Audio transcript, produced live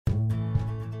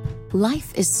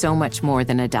Life is so much more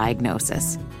than a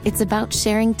diagnosis. It's about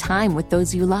sharing time with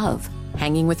those you love,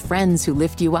 hanging with friends who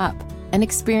lift you up, and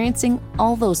experiencing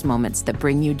all those moments that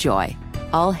bring you joy.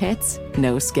 All hits,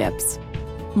 no skips.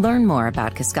 Learn more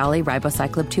about Kisqali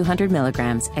Ribociclib 200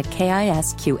 milligrams at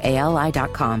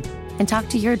KISQALI.com and talk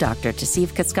to your doctor to see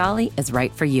if Kisqali is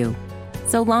right for you.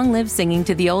 So long live singing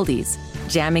to the oldies,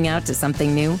 jamming out to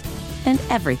something new, and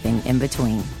everything in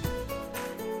between.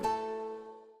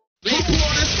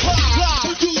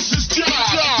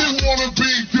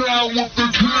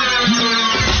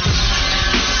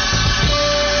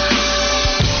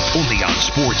 Only on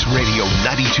Sports Radio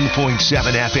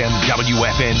 92.7 FM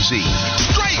WFNZ.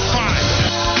 Straight fire.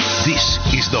 This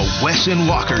is the Wes and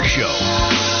Walker Show.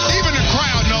 Even the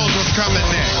crowd knows what's coming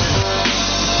next.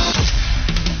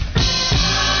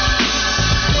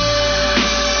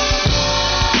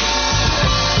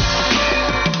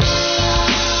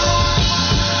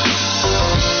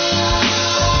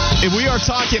 If we are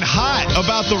talking hot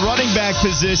about the running back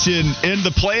position in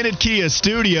the Planet Kia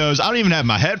studios, I don't even have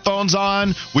my headphones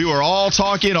on. We were all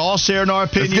talking, all sharing our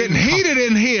opinion. It's getting heated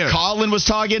in here. Colin was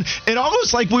talking. It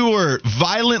almost like we were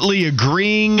violently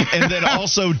agreeing and then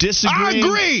also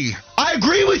disagreeing. I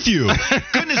agree with you.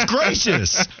 Goodness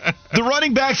gracious. The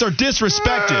running backs are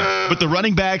disrespected, but the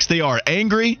running backs, they are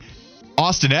angry.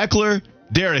 Austin Eckler,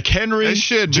 Derrick Henry,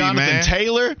 Jonathan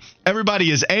Taylor,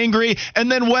 everybody is angry,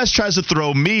 and then Wes tries to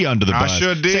throw me under the bus. I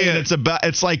sure did. Saying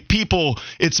it's like people,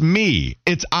 it's me.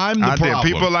 I'm the problem.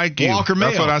 Did. People like you. Walker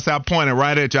Mayo. That's what I said. I pointed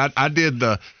right at you. I did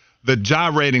the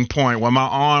gyrating point where my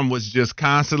arm was just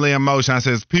constantly in motion. I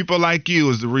says, people like you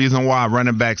is the reason why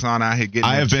running backs aren't out here getting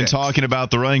I have been talking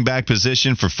about the running back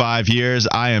position for 5 years.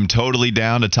 I am totally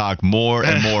down to talk more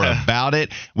and more about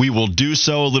it. We will do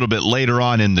so a little bit later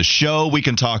on in the show. We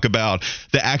can talk about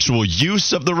the actual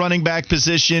use of the running back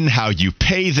position, how you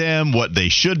pay them, what they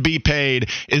should be paid.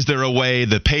 Is there a way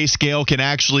the pay scale can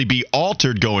actually be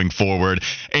altered going forward?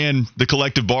 And the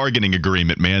collective bargaining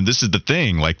agreement, man, this is the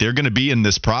thing. Like, they're going to be in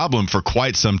this problem for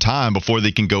quite some time before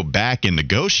they can go back and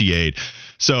negotiate.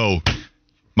 So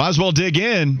might as well dig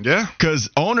in. Yeah. Because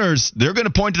owners, they're going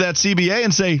to point to that CBA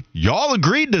and say, you all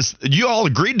agreed to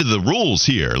the rules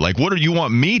here. Like, what do you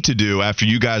want me to do after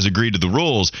you guys agreed to the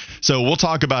rules? So we'll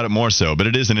talk about it more so, but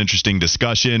it is an interesting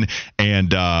discussion,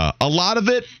 and a lot of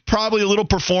it probably a little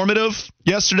performative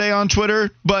yesterday on Twitter,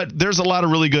 but there's a lot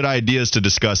of really good ideas to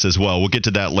discuss as well. We'll get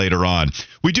to that later on.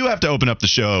 We do have to open up the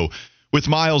show with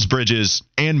Miles Bridges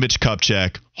and Mitch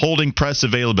Kupchak holding press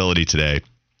availability today.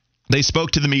 They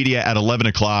spoke to the media at 11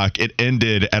 o'clock. It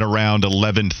ended at around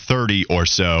 11:30 or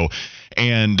so,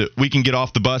 and we can get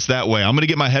off the bus that way. I'm going to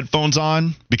get my headphones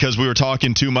on because we were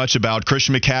talking too much about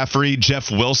Christian McCaffrey. Jeff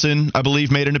Wilson, I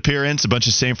believe, made an appearance, a bunch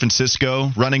of San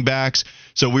Francisco running backs.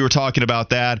 So we were talking about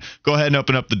that. Go ahead and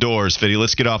open up the doors, Fitty.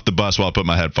 Let's get off the bus while I put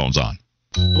my headphones on.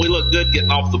 We look good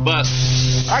getting off the bus.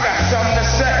 I got something to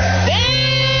say. Damn!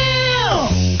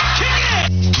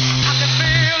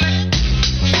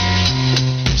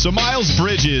 So Miles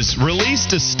Bridges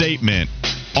released a statement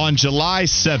on July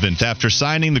 7th after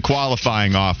signing the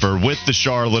qualifying offer with the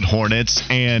Charlotte Hornets,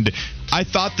 and I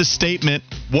thought the statement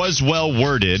was well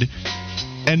worded.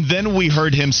 And then we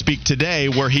heard him speak today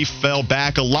where he fell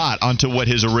back a lot onto what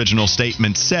his original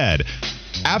statement said.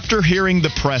 After hearing the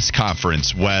press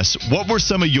conference, Wes, what were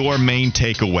some of your main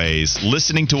takeaways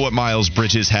listening to what Miles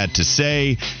Bridges had to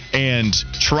say and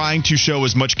trying to show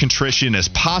as much contrition as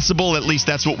possible? At least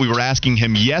that's what we were asking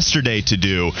him yesterday to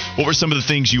do. What were some of the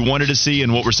things you wanted to see,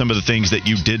 and what were some of the things that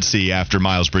you did see after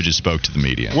Miles Bridges spoke to the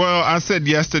media? Well, I said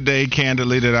yesterday,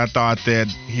 candidly, that I thought that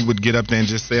he would get up there and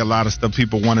just say a lot of stuff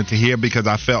people wanted to hear because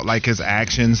I felt like his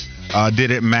actions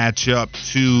didn't match up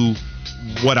to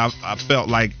what I felt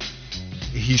like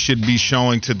he should be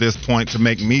showing to this point to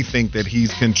make me think that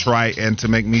he's contrite and to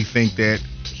make me think that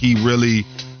he really,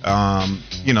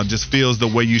 just feels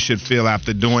the way you should feel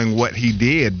after doing what he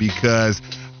did, because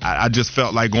I just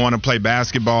felt like going to play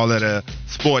basketball at a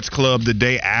sports club the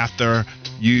day after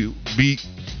you beat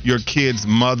your kid's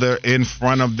mother in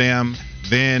front of them,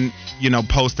 then,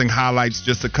 posting highlights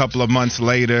just a couple of months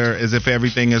later as if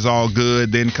everything is all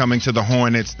good, then coming to the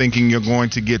Hornets thinking you're going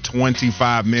to get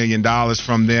 $25 million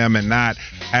from them and not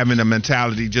having the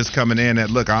mentality just coming in that,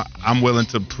 look, I'm willing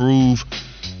to prove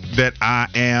that I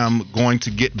am going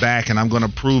to get back, and I'm going to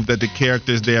prove that the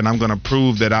character's there, and I'm going to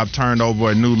prove that I've turned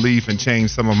over a new leaf and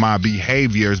changed some of my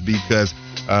behaviors because,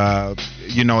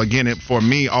 again, for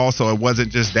me also, it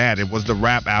wasn't just that. It was the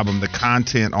rap album, the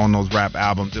content on those rap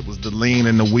albums. It was the lean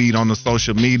and the weed on the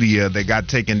social media that got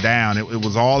taken down. It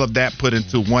was all of that put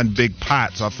into one big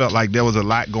pot. So I felt like there was a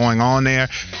lot going on there.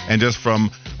 And just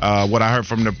from what I heard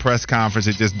from the press conference,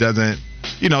 it just doesn't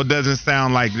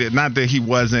sound like, not that he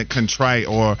wasn't contrite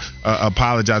or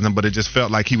apologizing, but it just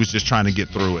felt like he was just trying to get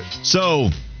through it. So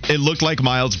it looked like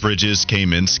Miles Bridges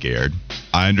came in scared.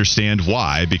 I understand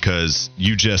why, because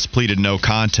you just pleaded no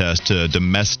contest to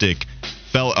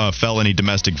felony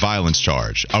domestic violence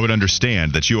charge. I would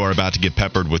understand that you are about to get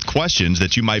peppered with questions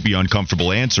that you might be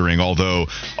uncomfortable answering, although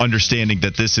understanding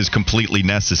that this is completely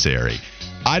necessary.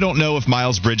 I don't know if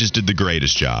Miles Bridges did the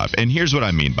greatest job, and here's what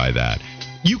I mean by that.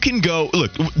 You can go,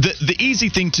 look, the easy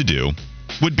thing to do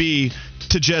would be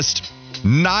to just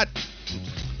not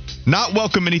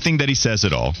welcome anything that he says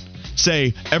at all.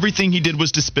 Say everything he did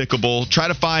was despicable. Try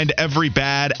to find every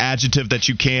bad adjective that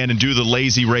you can and do the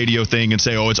lazy radio thing and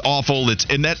say, oh, it's awful.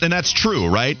 And that's true,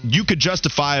 right? You could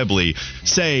justifiably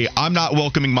say, I'm not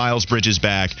welcoming Miles Bridges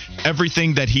back.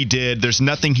 Everything that he did, there's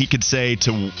nothing he could say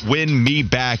to win me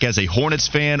back as a Hornets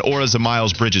fan or as a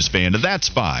Miles Bridges fan. And that's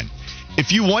fine.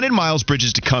 If you wanted Miles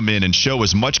Bridges to come in and show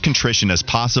as much contrition as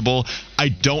possible, I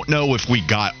don't know if we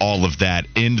got all of that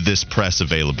in this press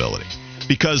availability.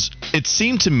 Because it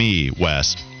seemed to me,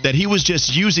 Wes, that he was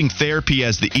just using therapy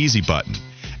as the easy button.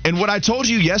 And what I told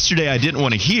you yesterday I didn't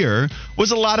want to hear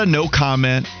was a lot of no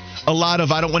comment, a lot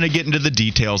of I don't want to get into the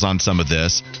details on some of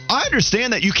this. I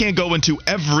understand that you can't go into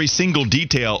every single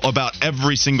detail about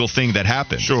every single thing that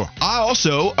happened. Sure. I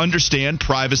also understand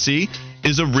privacy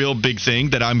is a real big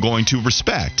thing that I'm going to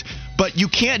respect. But you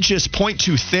can't just point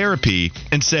to therapy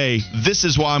and say, this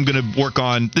is why I'm going to work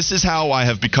on, this is how I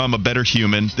have become a better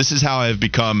human. This is how I have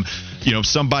become,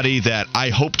 somebody that I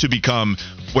hope to become,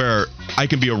 where I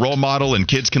can be a role model and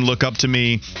kids can look up to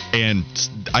me and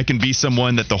I can be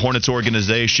someone that the Hornets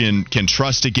organization can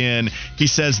trust again. He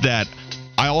says that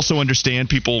I also understand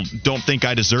people don't think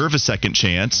I deserve a second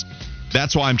chance.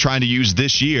 That's why I'm trying to use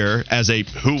this year as a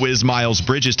who is Miles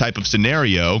Bridges type of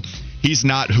scenario. He's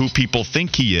not who people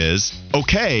think he is.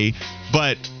 Okay,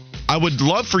 but I would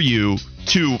love for you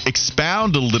to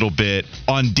expound a little bit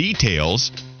on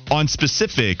details, on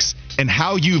specifics, and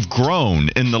how you've grown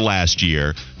in the last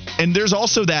year. And there's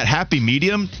also that happy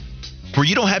medium where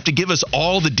you don't have to give us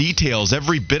all the details,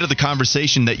 every bit of the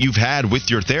conversation that you've had with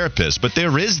your therapist. But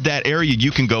there is that area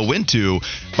you can go into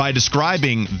by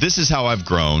describing, this is how I've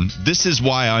grown. This is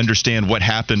why I understand what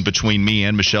happened between me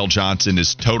and Michelle Johnson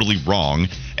is totally wrong.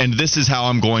 And this is how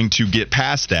I'm going to get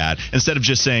past that, instead of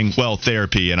just saying, well,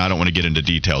 therapy, and I don't want to get into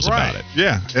details about it.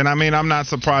 Yeah. And I mean, I'm not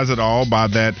surprised at all by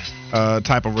that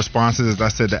type of responses. As I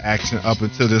said, the action up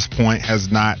until this point has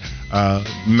not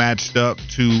matched up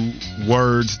to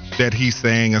words that he's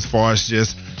saying as far as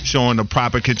just showing the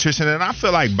proper contrition. And I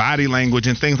feel like body language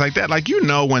and things like that, like,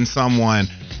 when someone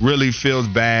really feels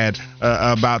bad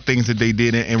about things that they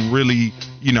did and really,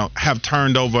 have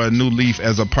turned over a new leaf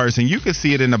as a person. You can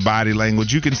see it in the body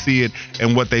language. You can see it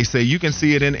in what they say. You can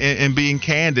see it in being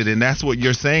candid. And that's what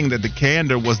you're saying, that the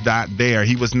candor was not there.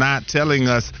 He was not telling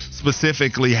us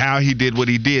specifically how he did what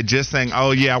he did, just saying,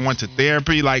 oh, yeah, I went to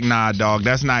therapy. Like, nah, dog,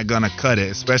 that's not going to cut it,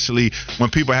 especially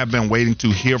when people have been waiting to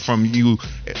hear from you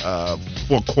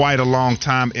for quite a long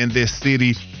time in this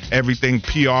city. Everything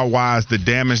PR-wise, the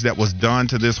damage that was done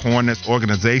to this Hornets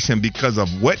organization because of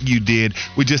what you did,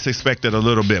 we just expected a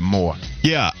little bit more.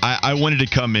 Yeah, I wanted to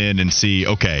come in and see,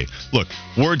 okay, look,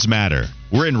 words matter.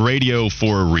 We're in radio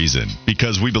for a reason,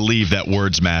 because we believe that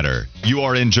words matter. You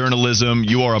are in journalism.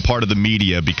 You are a part of the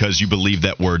media because you believe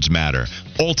that words matter.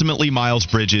 Ultimately, Miles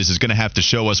Bridges is going to have to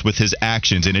show us with his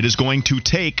actions, and it is going to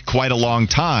take quite a long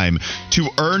time to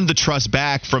earn the trust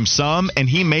back from some, and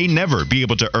he may never be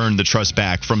able to earn the trust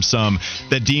back from some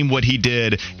that deem what he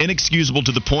did inexcusable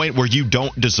to the point where you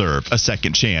don't deserve a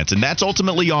second chance. And that's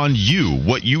ultimately on you,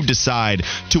 what you decide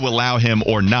to allow him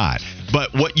or not.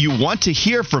 But what you want to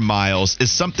hear from Miles is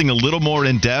something a little more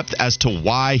in depth as to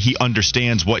why he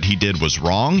understands what he did was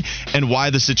wrong and why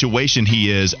the situation he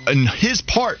is, and his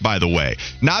part, by the way,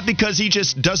 not because he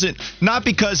just doesn't, not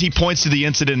because he points to the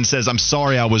incident and says, I'm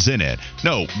sorry I was in it.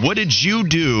 No, what did you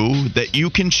do that you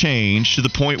can change to the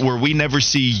point where we never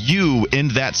see you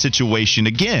in that situation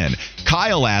again?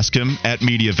 Kyle asked him at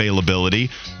media availability,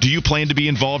 do you plan to be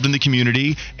involved in the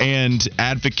community and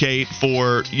advocate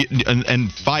for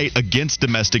and fight against against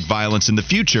domestic violence in the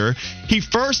future. He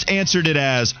first answered it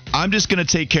as, I'm just going to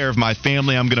take care of my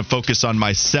family. I'm going to focus on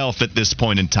myself at this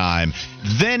point in time.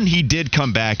 Then he did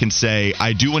come back and say,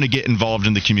 I do want to get involved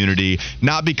in the community,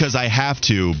 not because I have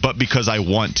to, but because I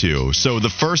want to. So the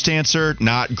first answer,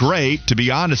 not great, to be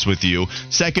honest with you.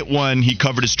 Second one, he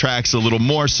covered his tracks a little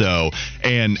more so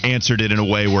and answered it in a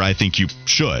way where I think you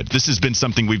should. This has been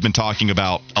something we've been talking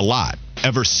about a lot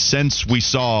ever since we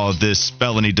saw this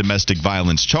felony domestic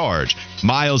violence charge.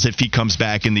 Miles, if he comes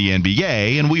back in the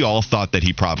NBA, and we all thought that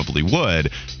he probably would,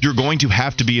 you're going to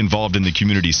have to be involved in the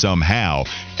community somehow.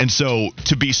 And so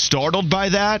to be startled by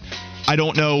that, I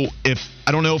don't know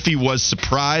if he was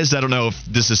surprised. I don't know if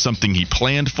this is something he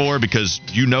planned for, because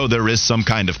there is some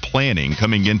kind of planning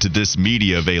coming into this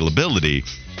media availability.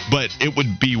 But it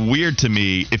would be weird to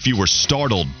me if you were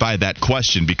startled by that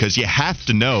question, because you have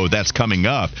to know that's coming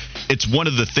up. It's one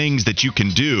of the things that you can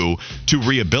do to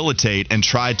rehabilitate and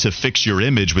try to fix your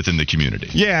image within the community.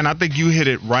 Yeah, and I think you hit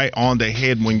it right on the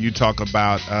head when you talk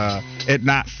about it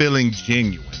not feeling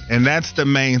genuine. And that's the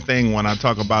main thing when I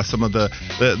talk about some of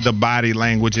the body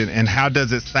language and how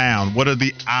does it sound? What are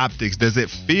the optics? Does it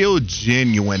feel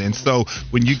genuine? And so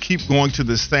when you keep going to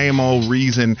the same old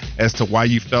reason as to why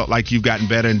you felt like you've gotten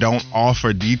better and don't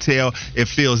offer detail, it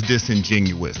feels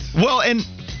disingenuous. Well, and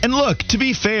look, to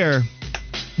be fair,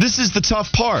 this is the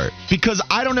tough part, because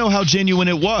I don't know how genuine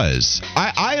it was.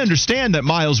 I understand that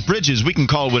Miles Bridges, we can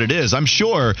call it what it is. I'm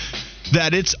sure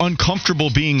that it's uncomfortable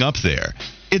being up there.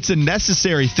 It's a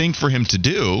necessary thing for him to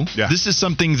do. Yeah. This is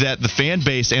something that the fan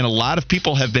base and a lot of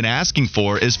people have been asking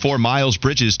for, is for Miles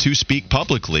Bridges to speak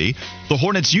publicly. The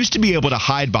Hornets used to be able to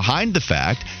hide behind the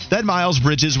fact that Miles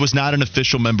Bridges was not an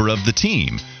official member of the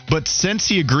team. But since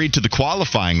he agreed to the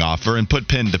qualifying offer and put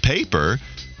pen to paper,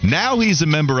 now he's a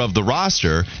member of the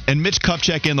roster, and Mitch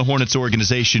Kupchak and the Hornets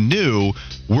organization knew,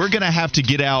 we're going to have to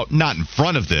get out, not in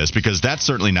front of this, because that's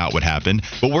certainly not what happened,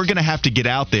 but we're going to have to get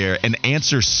out there and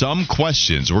answer some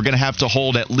questions. We're going to have to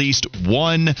hold at least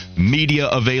one media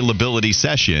availability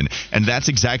session, and that's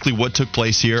exactly what took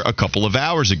place here a couple of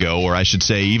hours ago, or I should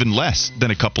say even less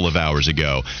than a couple of hours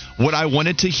ago. What I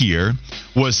wanted to hear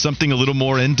was something a little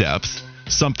more in-depth,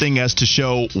 something as to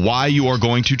show why you are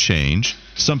going to change,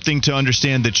 something to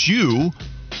understand that you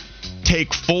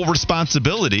take full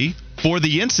responsibility for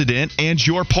the incident and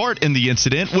your part in the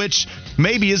incident, which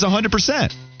maybe is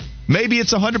 100%. Maybe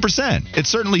it's 100%. It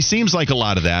certainly seems like a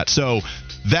lot of that. So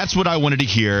that's what I wanted to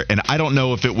hear, and I don't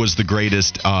know if it was the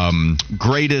greatest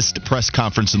press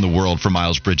conference in the world for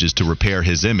Miles Bridges to repair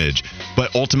his image,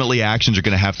 but ultimately actions are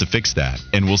going to have to fix that,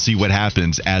 and we'll see what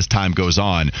happens as time goes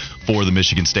on for the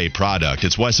Michigan State product.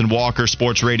 It's Wes and Walker,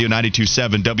 Sports Radio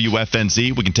 92.7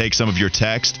 WFNZ. We can take some of your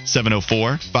text,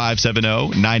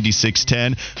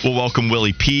 704-570-9610. We'll welcome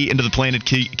Willie P. into the Planet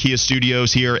Kia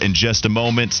Studios here in just a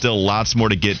moment. Still lots more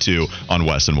to get to on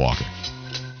Wes and Walker.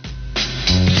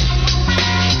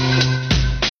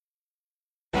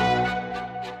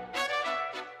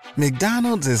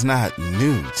 McDonald's is not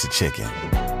new to chicken.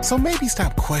 So maybe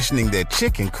stop questioning their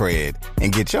chicken cred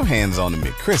and get your hands on the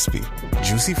McCrispy.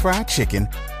 Juicy fried chicken,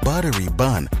 buttery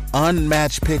bun,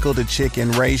 unmatched pickle to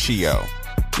chicken ratio.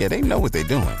 Yeah, they know what they're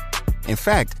doing. In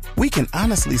fact, we can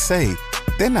honestly say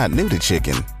they're not new to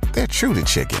chicken. They're true to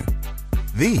chicken.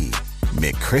 The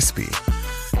McCrispy.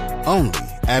 Only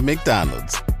at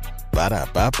McDonald's.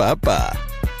 Ba-da-ba-ba-ba.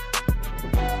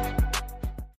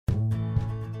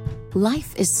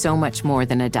 Life is so much more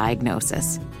than a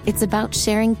diagnosis. It's about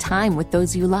sharing time with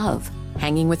those you love,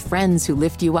 hanging with friends who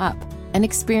lift you up, and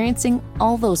experiencing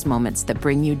all those moments that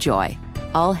bring you joy.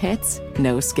 All hits,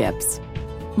 no skips.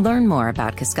 Learn more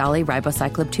about Kisqali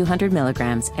Ribociclib 200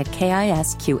 milligrams at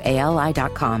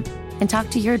KISQALI.com and talk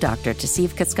to your doctor to see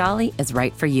if Kisqali is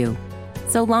right for you.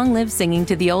 So long live singing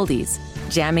to the oldies,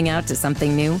 jamming out to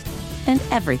something new, and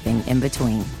everything in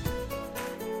between.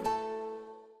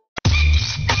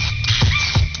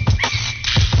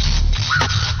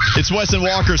 It's Wes and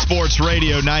Walker, Sports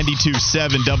Radio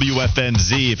 92.7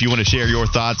 WFNZ. If you want to share your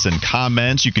thoughts and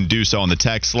comments, you can do so on the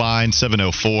text line,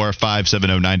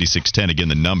 704-570-9610. Again,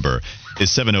 the number is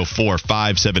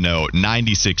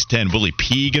 704-570-9610. Willie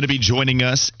P. going to be joining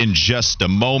us in just a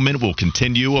moment. We'll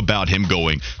continue about him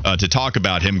going to talk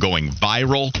about him going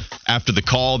viral after the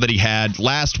call that he had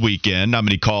last weekend. Not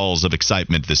many calls of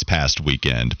excitement this past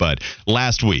weekend, but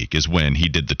last week is when he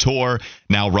did the tour.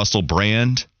 Now Russell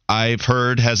Brand, I've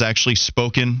heard, has actually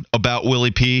spoken about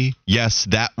Willie P. Yes,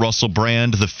 that Russell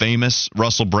Brand, the famous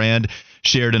Russell Brand,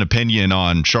 shared an opinion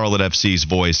on Charlotte FC's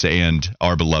voice and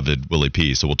our beloved Willie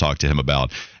P. So we'll talk to him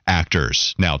about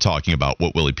actors now talking about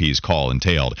what Willie P's call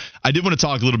entailed. I did want to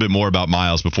talk a little bit more about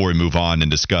Miles before we move on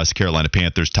and discuss Carolina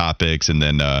Panthers topics and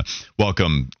then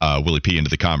welcome Willie P into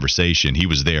the conversation. He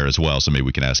was there as well, so maybe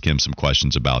we can ask him some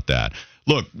questions about that.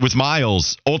 Look, with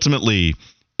Miles, ultimately,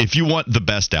 if you want the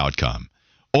best outcome,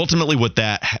 ultimately what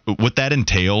that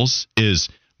entails is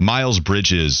Miles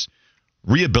Bridges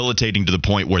rehabilitating to the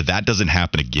point where that doesn't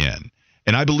happen again.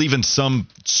 And I believe in some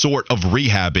sort of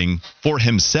rehabbing for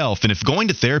himself. And if going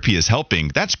to therapy is helping,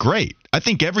 that's great. I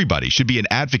think everybody should be an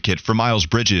advocate for Miles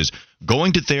Bridges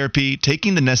going to therapy,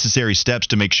 taking the necessary steps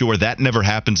to make sure that never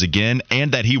happens again,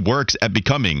 and that he works at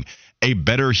becoming a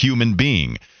better human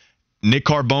being. Nick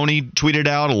Carboni tweeted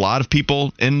out, a lot of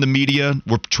people in the media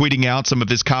were tweeting out some of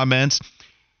his comments.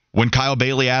 When Kyle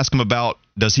Bailey asked him about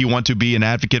does he want to be an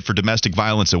advocate for domestic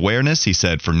violence awareness, he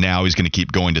said for now he's going to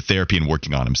keep going to therapy and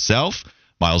working on himself.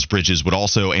 Miles Bridges would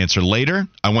also answer later,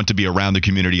 I want to be around the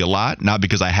community a lot, not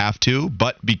because I have to,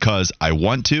 but because I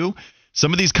want to.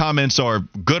 Some of these comments are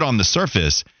good on the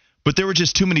surface, but there were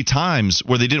just too many times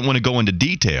where they didn't want to go into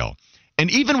detail. And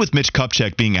even with Mitch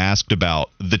Kupchak being asked about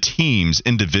the team's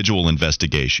individual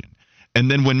investigation,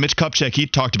 and then when Mitch Kupchak, he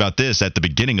talked about this at the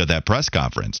beginning of that press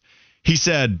conference, he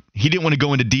said he didn't want to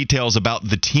go into details about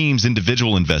the team's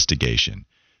individual investigation.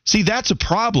 See, that's a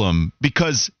problem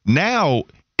because now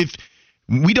if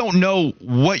we don't know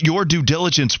what your due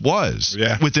diligence was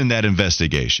within that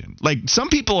investigation. Like some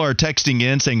people are texting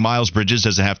in saying Miles Bridges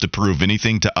doesn't have to prove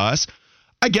anything to us.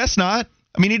 I guess not.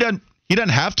 I mean, he doesn't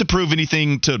have to prove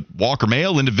anything to Walker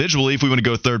Mail individually if we want to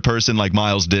go third person like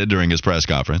Miles did during his press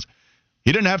conference.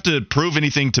 He didn't have to prove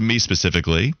anything to me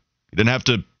specifically. He didn't have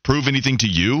to prove anything to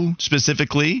you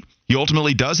specifically. He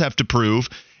ultimately does have to prove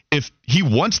if he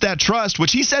wants that trust,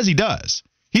 which he says he does.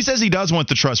 He says he does want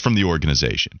the trust from the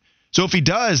organization. So if he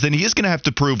does, then he is going to have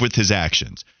to prove with his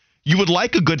actions. You would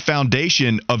like a good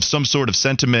foundation of some sort of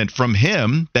sentiment from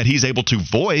him that he's able to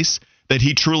voice, that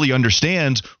he truly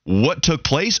understands what took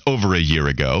place over a year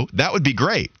ago. That would be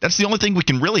great. That's the only thing we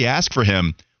can really ask for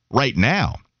him right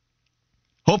now.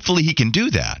 Hopefully he can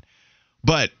do that.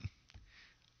 But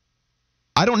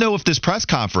I don't know if this press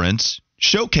conference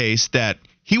showcased that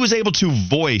he was able to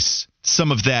voice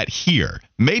some of that here.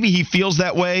 Maybe he feels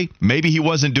that way. Maybe he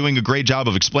wasn't doing a great job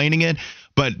of explaining it.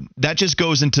 But that just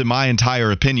goes into my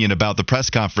entire opinion about the press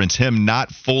conference, him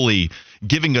not fully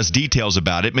giving us details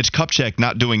about it. Mitch Kupchak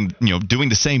not doing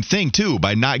the same thing, too,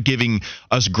 by not giving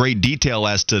us great detail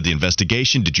as to the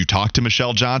investigation. Did you talk to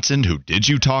Michelle Johnson? Who did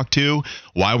you talk to?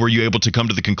 Why were you able to come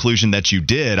to the conclusion that you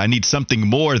did? I need something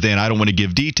more than I don't want to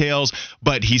give details,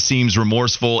 but he seems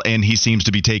remorseful and he seems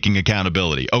to be taking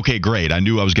accountability. Okay, great. I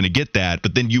knew I was going to get that,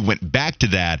 but then you went back to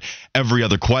that every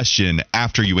other question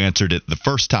after you answered it the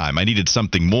first time. I needed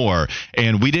something more,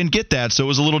 and we didn't get that, so it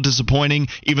was a little disappointing,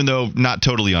 even though not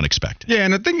totally unexpected. Yeah,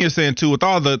 and the thing you're saying, too, with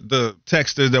all the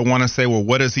texters that want to say, well,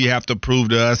 what does he have to prove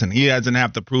to us, and he doesn't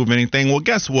have to prove anything, well,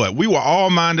 guess what? We were all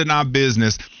minding our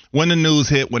business when the news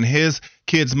hit, when his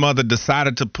kid's mother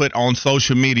decided to put on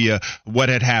social media what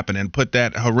had happened and put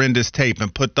that horrendous tape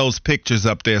and put those pictures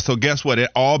up there. So guess what? It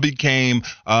all became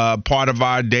part of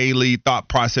our daily thought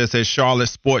process as Charlotte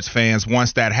sports fans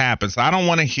once that happened. So I don't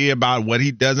want to hear about what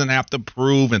he doesn't have to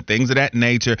prove and things of that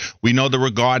nature. We know the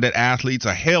regard that athletes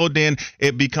are held in.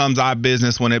 It becomes our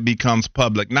business when it becomes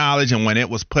public knowledge and when it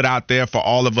was put out there for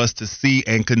all of us to see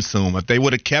and consume. If they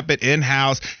would have kept it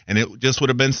in-house and it just would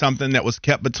have been something that was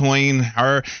kept between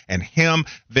her and him,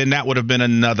 then that would have been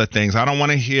another thing. So I don't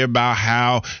want to hear about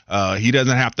how he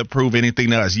doesn't have to prove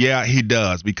anything to us. Yeah, he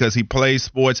does, because he plays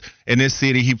sports in this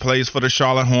city. He plays for the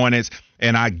Charlotte Hornets,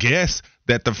 and I guess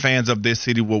that the fans of this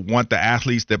city would want the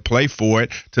athletes that play for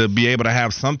it to be able to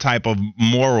have some type of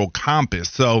moral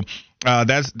compass. So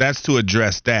that's to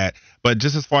address that. But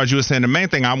just as far as you were saying, the main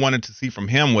thing I wanted to see from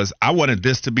him was I wanted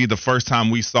this to be the first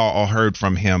time we saw or heard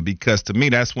from him, because to me,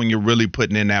 that's when you're really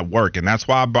putting in that work. And that's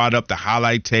why I brought up the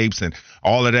highlight tapes and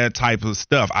all of that type of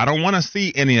stuff. I don't want to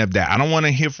see any of that. I don't want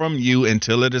to hear from you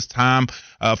until it is time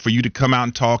for you to come out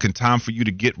and talk and time for you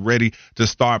to get ready to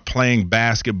start playing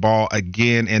basketball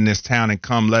again in this town and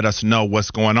come let us know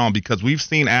what's going on, because we've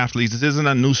seen athletes. This isn't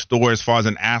a new story as far as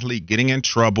an athlete getting in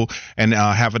trouble and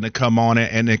having to come on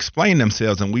it and explain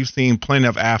themselves. And we've seen seen plenty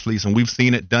of athletes, and we've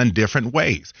seen it done different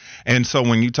ways. And so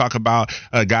when you talk about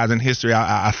guys in history,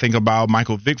 I think about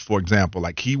Michael Vick, for example.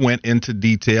 Like, he went into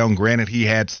detail, and granted, he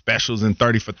had specials in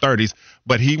 30 for 30s,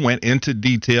 but he went into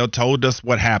detail, told us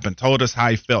what happened, told us how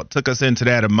he felt, took us into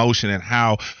that emotion and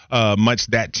how much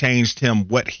that changed him,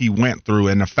 what he went through.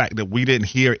 And the fact that we didn't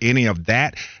hear any of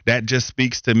that, that just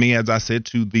speaks to me, as I said,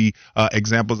 to the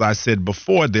examples I said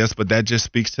before this, but that just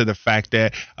speaks to the fact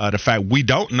that we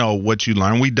don't know what you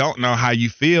learned. We don't know how you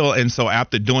feel. And so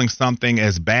after doing something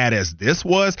as bad as this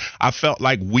was, I felt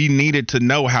like we needed to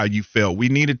know how you felt. We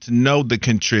needed to know the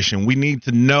contrition. We need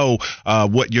to know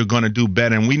what you're going to do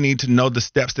better. And we need to know the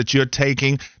steps that you're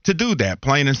taking to do that,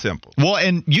 plain and simple. Well,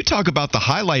 and you talk about the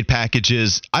highlight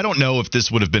packages. I don't know if this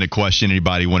would have been a question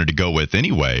anybody wanted to go with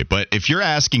anyway, but if you're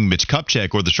asking Mitch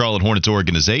Kupchak or the Charlotte Hornets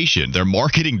organization, their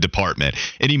marketing department,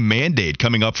 any mandate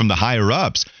coming up from the higher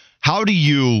ups, how do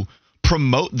you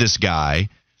promote this guy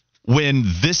when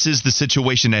this is the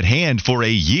situation at hand for a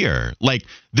year? Like,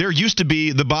 there used to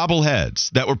be the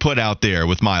bobbleheads that were put out there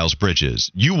with Miles Bridges.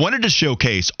 You wanted to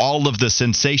showcase all of the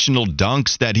sensational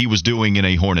dunks that he was doing in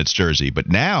a Hornets jersey. But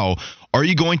now, are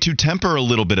you going to temper a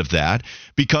little bit of that?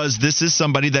 Because this is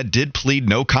somebody that did plead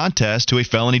no contest to a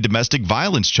felony domestic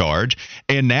violence charge.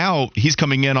 And now he's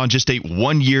coming in on just a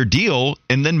 1-year deal.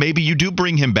 And then maybe you do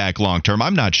bring him back long term.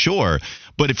 I'm not sure.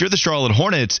 But if you're the Charlotte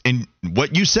Hornets, and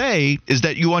what you say is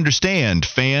that you understand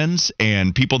fans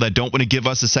and people that don't want to give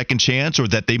us a second chance, or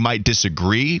that they might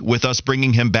disagree with us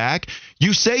bringing him back,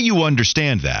 you say you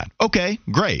understand that. Okay,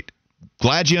 great.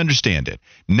 Glad you understand it.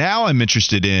 Now I'm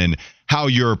interested in how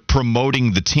you're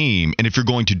promoting the team, and if you're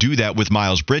going to do that with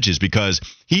Miles Bridges, because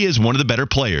he is one of the better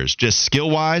players, just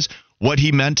skill-wise. What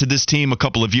he meant to this team a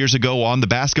couple of years ago on the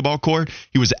basketball court,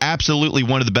 he was absolutely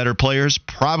one of the better players,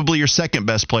 probably your second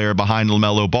best player behind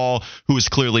LaMelo Ball, who is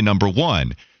clearly number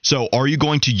one. So are you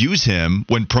going to use him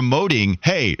when promoting,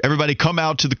 hey, everybody come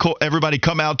out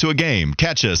to a game,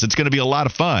 catch us, it's going to be a lot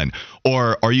of fun?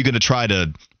 Or are you going to try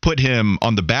to put him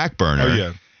on the back burner? Oh,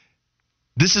 yeah.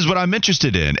 This is what I'm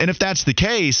interested in. And if that's the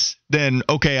case, then,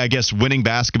 okay, I guess winning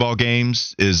basketball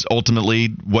games is ultimately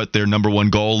what their number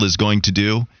one goal is going to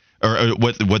do. Or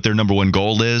what their number one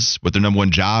goal is, what their number one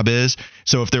job is.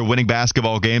 So if they're winning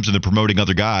basketball games and they're promoting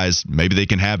other guys, maybe they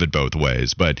can have it both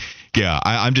ways. But, yeah,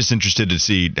 I'm just interested to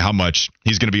see how much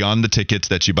he's going to be on the tickets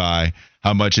that you buy.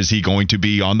 How much is he going to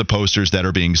be on the posters that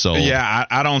are being sold? Yeah,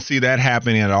 I don't see that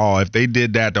happening at all. If they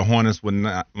did that, the Hornets would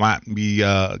not be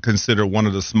considered one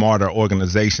of the smarter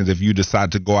organizations if you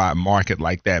decide to go out and market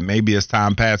like that. Maybe as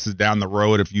time passes down the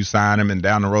road, if you sign him and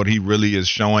down the road he really is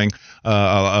showing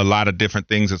a lot of different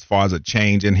things as far as a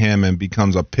change in him and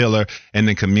becomes a pillar in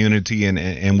the community,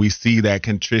 and we see that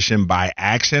contrition by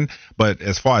action. But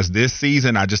as far as this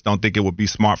season, I just don't think it would be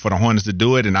smart for the Hornets to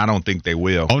do it, and I don't think they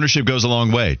will. Ownership goes a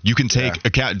long way. You can take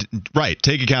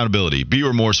take accountability, be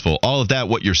remorseful, all of that,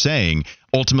 what you're saying.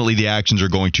 Ultimately, the actions are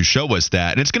going to show us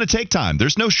that, and it's going to take time.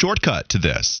 There's no shortcut to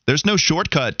this. There's no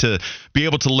shortcut to be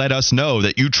able to let us know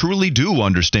that you truly do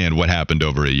understand what happened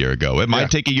over a year ago. It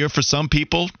might take a year for some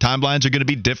people. Timelines are going to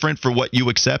be different for what you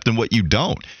accept and what you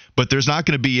don't. But there's not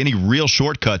going to be any real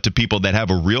shortcut to people that have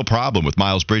a real problem with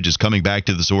Miles Bridges coming back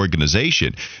to this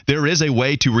organization. There is a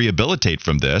way to rehabilitate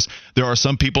from this. There are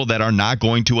some people that are not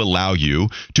going to allow you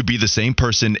to be the same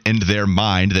person in their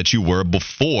mind that you were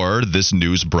before this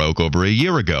news broke over a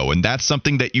year ago. And that's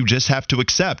something that you just have to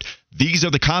accept. These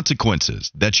are the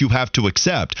consequences that you have to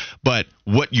accept. But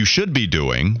what you should be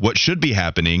doing, what should be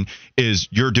happening, is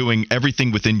you're doing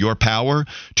everything within your power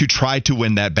to try to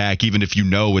win that back, even if you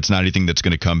know it's not anything that's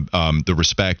going to come the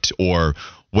respect or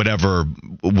whatever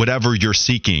you're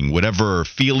seeking, whatever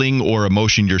feeling or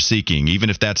emotion you're seeking, even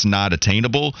if that's not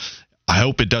attainable. I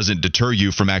hope it doesn't deter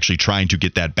you from actually trying to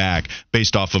get that back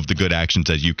based off of the good actions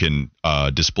that you can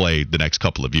display the next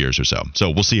couple of years or so. So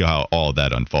we'll see how all of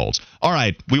that unfolds. All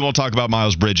right, we won't talk about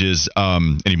Miles Bridges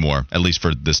anymore, at least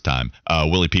for this time.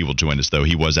 Willie P. will join us, though.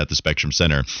 He was at the Spectrum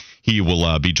Center. He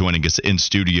will be joining us in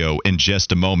studio in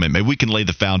just a moment. Maybe we can lay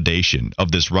the foundation of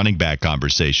this running back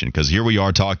conversation, because here we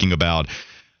are talking about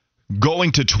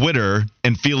going to Twitter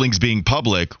and feelings being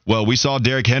public. Well, we saw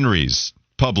Derrick Henry's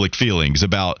public feelings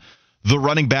about the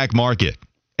running back market,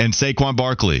 and Saquon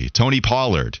Barkley, Tony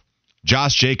Pollard,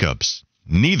 Josh Jacobs,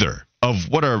 neither of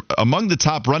what are among the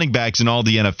top running backs in all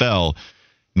the NFL,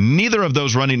 none of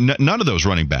those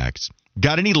running backs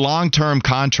got any long-term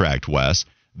contract, Wes.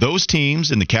 Those teams,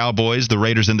 and the Cowboys, the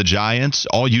Raiders, and the Giants,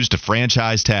 all used a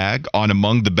franchise tag on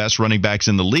among the best running backs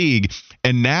in the league.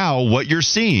 And now what you're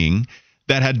seeing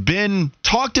that had been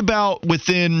talked about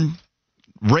within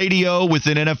radio,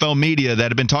 within NFL media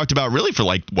that have been talked about really for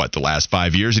the last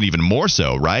 5 years and even more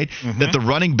so, right? Mm-hmm. That the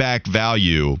running back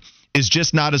value is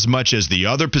just not as much as the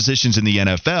other positions in the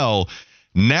NFL.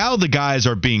 Now the guys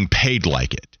are being paid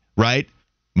like it, right?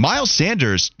 Miles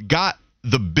Sanders got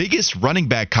the biggest running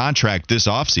back contract this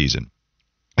offseason,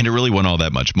 and it really wasn't all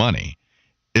that much money.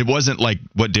 It wasn't like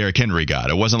what Derrick Henry got.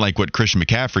 It wasn't like what Christian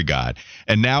McCaffrey got.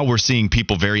 And now we're seeing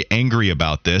people very angry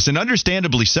about this, and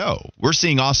understandably so. We're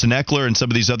seeing Austin Eckler and some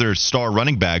of these other star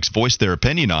running backs voice their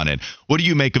opinion on it. What do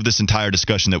you make of this entire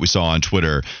discussion that we saw on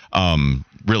Twitter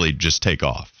really just take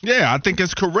off? Yeah, I think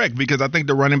it's correct because I think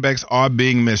the running backs are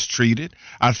being mistreated.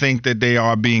 I think that they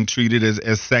are being treated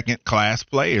as second-class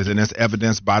players, and it's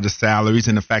evidenced by the salaries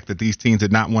and the fact that these teams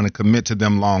did not want to commit to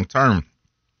them long-term.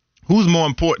 Who's more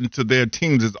important to their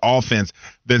team's offense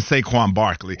than Saquon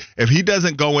Barkley? If he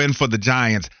doesn't go in for the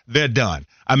Giants, they're done.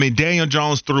 I mean, Daniel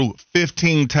Jones threw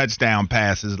 15 touchdown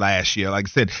passes last year. Like I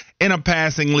said, in a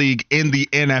passing league in the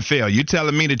NFL. You're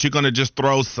telling me that you're going to just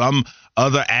throw some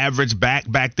other average back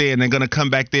there and they're going to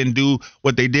come back there and do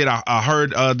what they did? I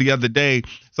heard the other day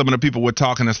some of the people were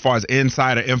talking as far as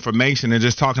insider information and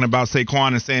just talking about Saquon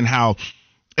and saying how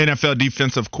NFL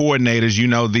defensive coordinators,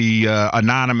 the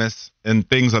anonymous and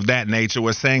things of that nature,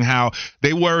 were saying how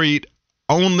they worried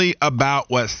only about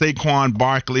what Saquon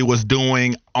Barkley was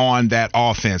doing on that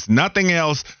offense. Nothing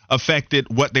else affected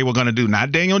what they were going to do.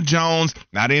 Not Daniel Jones,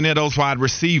 not any of those wide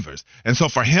receivers. And so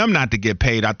for him not to get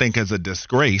paid, I think is a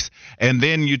disgrace. And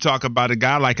then you talk about a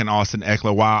guy like an Austin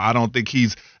Eckler. While I don't think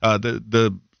he's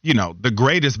the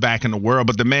greatest back in the world,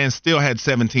 but the man still had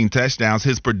 17 touchdowns.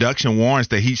 His production warrants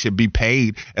that he should be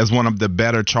paid as one of the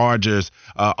better Chargers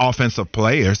offensive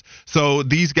players. So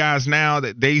these guys now,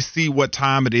 they see what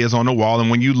time it is on the wall.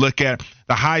 And when you look at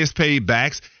the highest paid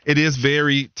backs, it is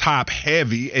very top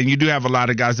heavy. And you do have a lot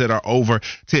of guys that are over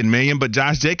 $10 million. But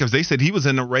Josh Jacobs, they said he was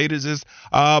in the Raiders'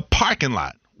 parking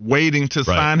lot waiting to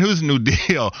sign his new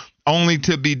deal, only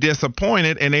to be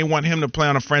disappointed, and they want him to play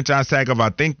on a franchise tag of, I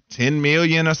think, $10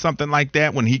 million or something like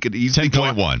that, when he could easily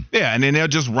 10.1. Yeah, and then they'll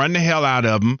just run the hell out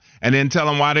of him and then tell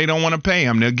him why they don't want to pay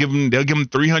him. They'll give him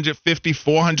 350,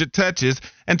 400 touches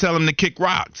and tell him to kick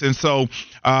rocks. And so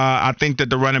I think that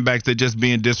the running backs are just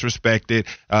being disrespected.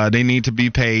 They need to be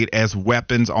paid as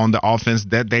weapons on the offense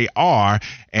that they are,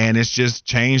 and it's just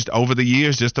changed over the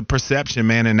years, just a perception,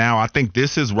 man. And now I think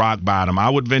this is rock bottom. I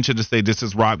would venture to say this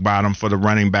is rock bottom for the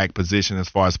running back position as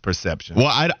far as perception.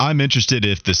 Well, I'm interested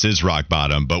if this is rock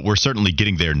bottom, but we're certainly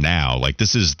getting there now. Like,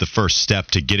 this is the first step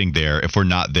to getting there if we're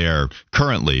not there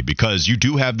currently, because you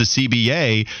do have the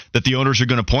CBA that the owners are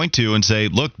going to point to and say,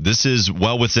 look, this is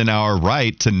well within our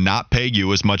right to not pay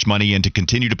you as much money and to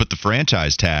continue to put the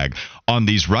franchise tag on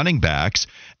these running backs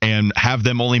and have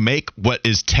them only make what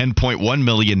is $10.1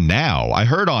 million now. I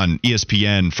heard on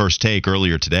ESPN First Take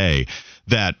earlier today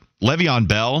that Le'Veon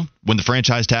Bell, when the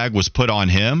franchise tag was put on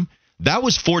him, that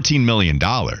was $14 million.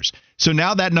 So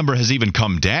now that number has even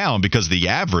come down because the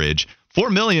average,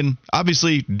 $4 million,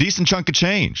 obviously decent chunk of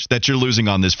change that you're losing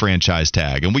on this franchise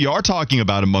tag. And we are talking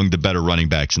about among the better running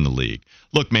backs in the league.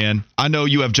 Look, man, I know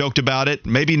you have joked about it.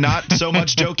 Maybe not so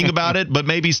much joking about it, but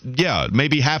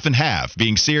maybe half and half,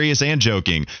 being serious and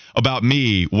joking about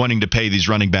me wanting to pay these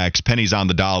running backs pennies on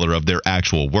the dollar of their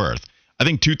actual worth. I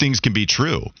think two things can be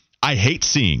true. I hate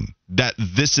seeing that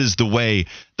this is the way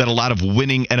that a lot of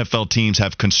winning NFL teams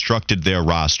have constructed their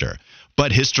roster.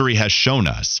 But history has shown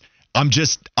us. I'm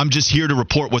just here to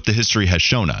report what the history has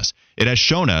shown us. It has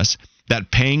shown us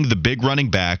that paying the big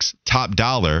running backs top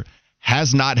dollar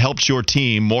has not helped your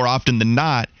team more often than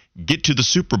not get to the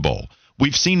Super Bowl.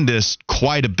 We've seen this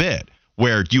quite a bit,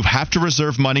 where you have to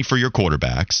reserve money for your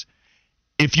quarterbacks.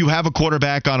 If you have a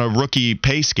quarterback on a rookie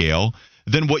pay scale,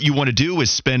 then what you want to do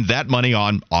is spend that money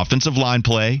on offensive line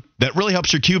play. That really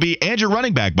helps your QB and your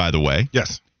running back, by the way.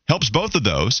 Yes. Helps both of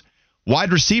those.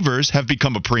 Wide receivers have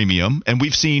become a premium, and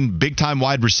we've seen big-time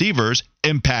wide receivers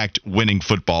impact winning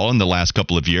football in the last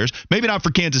couple of years. Maybe not for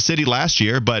Kansas City last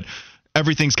year, but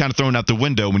everything's kind of thrown out the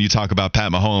window when you talk about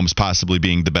Pat Mahomes possibly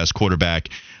being the best quarterback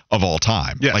of all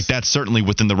time. Yes. Like, that's certainly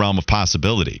within the realm of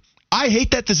possibility. I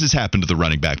hate that this has happened to the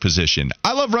running back position.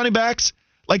 I love running backs.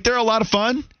 Like, they're a lot of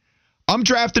fun. I'm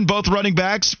drafting both running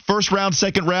backs, first round,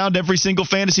 second round, every single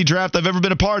fantasy draft I've ever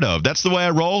been a part of. That's the way I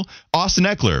roll. Austin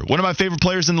Eckler, one of my favorite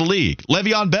players in the league.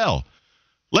 Le'Veon Bell.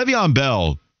 Le'Veon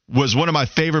Bell was one of my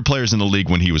favorite players in the league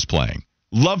when he was playing.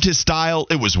 Loved his style.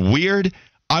 It was weird.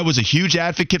 I was a huge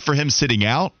advocate for him sitting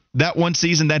out that one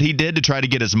season that he did to try to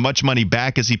get as much money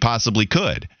back as he possibly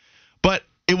could. But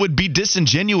it would be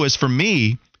disingenuous for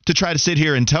me to try to sit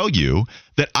here and tell you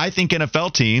that I think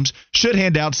NFL teams should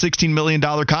hand out $16 million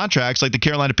contracts like the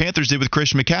Carolina Panthers did with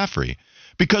Christian McCaffrey.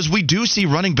 because we do see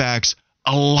running backs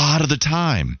a lot of the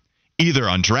time either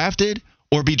undrafted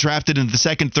or be drafted in the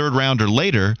second, third round or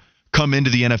later, come into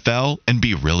the NFL and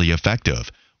be really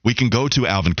effective. We can go to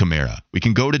Alvin Kamara. We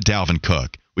can go to Dalvin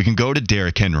Cook. We can go to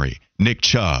Derrick Henry, Nick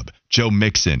Chubb, Joe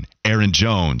Mixon, Aaron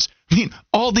Jones. I mean,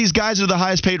 all these guys are the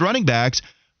highest paid running backs.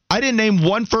 I didn't name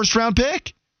one first-round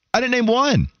pick. I didn't name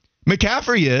one.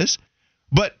 McCaffrey is,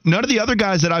 but none of the other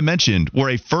guys that I mentioned were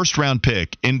a first-round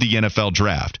pick in the NFL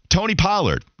draft. Tony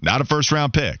Pollard, not a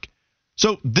first-round pick.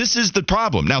 So this is the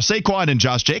problem. Now, Saquon and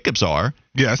Josh Jacobs are.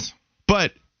 Yes.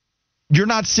 But you're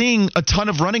not seeing a ton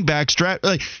of running backs draft.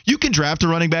 Like, you can draft a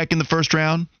running back in the first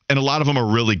round, and a lot of them are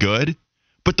really good.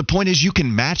 But the point is you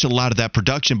can match a lot of that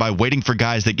production by waiting for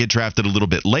guys that get drafted a little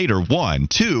bit later, one.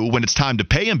 Two, when it's time to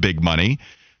pay him big money,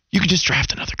 you can just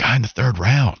draft another guy in the third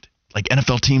round. Like,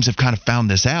 NFL teams have kind of found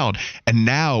this out, and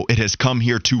now it has come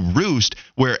here to roost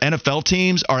where NFL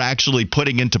teams are actually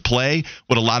putting into play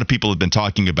what a lot of people have been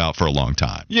talking about for a long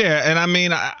time. Yeah, and I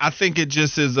mean, I think it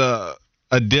just is a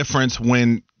difference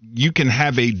when you can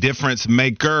have a difference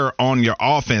maker on your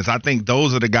offense. I think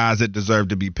those are the guys that deserve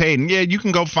to be paid. And, yeah, you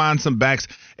can go find some backs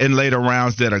in later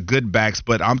rounds that are good backs,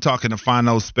 but I'm talking to find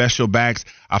those special backs.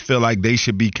 I feel like they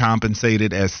should be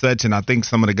compensated as such, and I think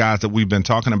some of the guys that we've been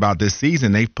talking about this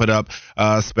season, they've put up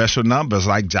special numbers,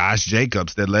 like Josh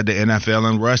Jacobs that led the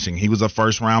NFL in rushing. He was a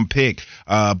first-round pick.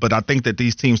 But I think that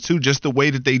these teams, too, just the way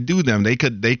that they do them, they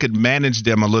could manage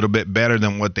them a little bit better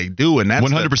than what they do, and that's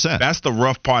 100%. That's the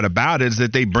rough part about it, is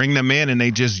that they bring them in and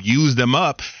they just use them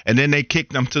up, and then they kick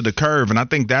them to the curb. And I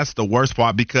think that's the worst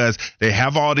part, because they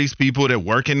have all these people that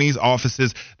work in these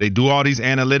offices. They do all these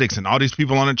analytics and all these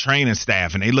people on the training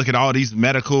staff, and they look at all these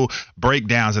medical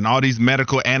breakdowns and all these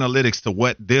medical analytics to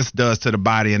what this does to the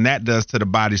body and that does to the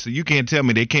body. So you can't tell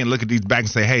me they can't look at these backs and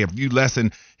say, hey, if you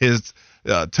lessen his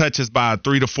touches by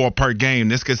 3 to 4 per game,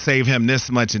 this could save him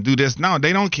this much and do this. No,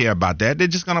 they don't care about that. They're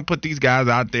just going to put these guys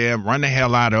out there, run the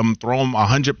hell out of them, throw them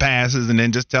 100 passes, and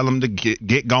then just tell them to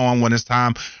get going when it's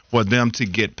time for them to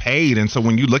get paid. And so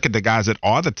when you look at the guys that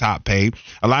are the top paid,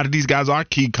 a lot of these guys are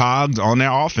key cogs on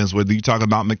their offense, whether you talk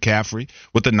about McCaffrey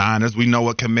with the Niners. We know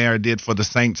what Kamara did for the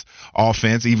Saints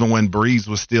offense, even when Breeze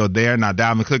was still there. Now,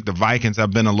 Dalvin Cook, the Vikings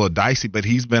have been a little dicey, but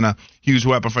he's been a huge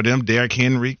weapon for them. Derrick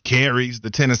Henry carries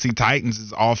the Tennessee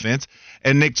Titans' offense.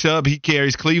 And Nick Chubb, he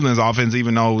carries Cleveland's offense,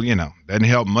 even though, doesn't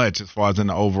help much as far as in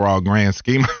the overall grand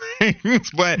scheme of things.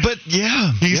 But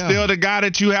yeah, he's still the guy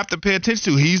that you have to pay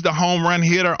attention to. He's the home run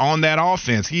hitter on that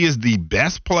offense. He is the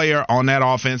best player on that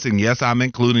offense. And, yes, I'm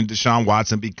including Deshaun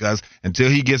Watson, because until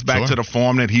he gets back to the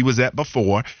form that he was at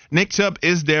before, Nick Chubb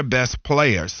is their best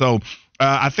player. So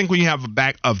I think when you have a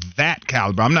back of that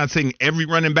caliber, I'm not saying every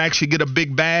running back should get a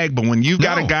big bag, but when you've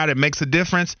got a guy that makes a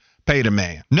difference, pay the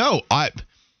man. No,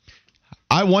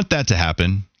 I want that to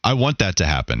happen. I want that to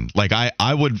happen. Like,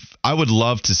 I would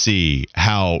love to see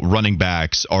how running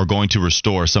backs are going to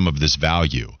restore some of this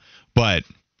value, but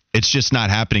it's just not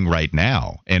happening right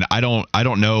now. And I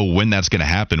don't know when that's going to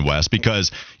happen, Wes,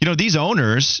 because, these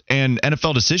owners and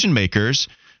NFL decision makers,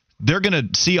 they're going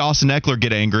to see Austin Eckler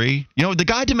get angry. The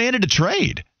guy demanded a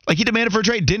trade. Like, he demanded for a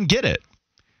trade, didn't get it.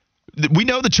 We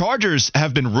know the Chargers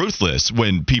have been ruthless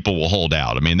when people will hold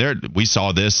out. I mean, we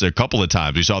saw this a couple of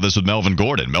times. We saw this with Melvin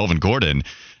Gordon. Melvin Gordon,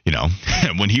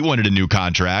 when he wanted a new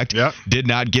contract, did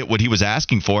not get what he was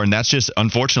asking for. And that's just,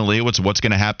 unfortunately, what's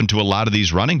going to happen to a lot of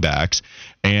these running backs.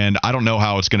 And I don't know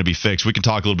how it's going to be fixed. We can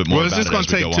talk a little bit more about it as we go on. Well, it's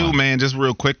just going to take, too, man, just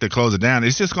real quick to close it down.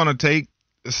 It's just going to take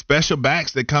special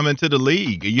backs that come into the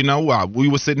league. We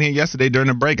were sitting here yesterday during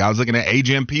the break. I was looking at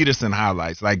Adrian Peterson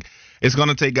highlights. Like, it's going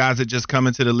to take guys that just come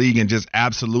into the league and just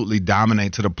absolutely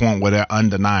dominate to the point where they're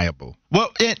undeniable. Well,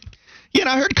 I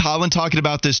heard Colin talking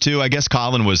about this too. I guess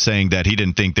Colin was saying that he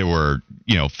didn't think there were,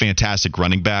 fantastic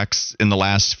running backs in the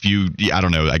last few,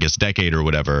 decade or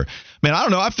whatever. Man, I don't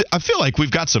know. I feel like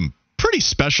we've got some pretty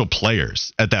special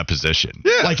players at that position.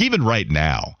 Yeah. Like, even right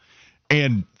now.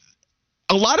 And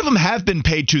a lot of them have been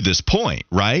paid to this point,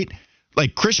 right?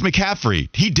 Like Chris McCaffrey,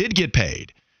 he did get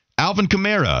paid. Alvin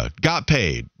Kamara got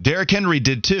paid. Derrick Henry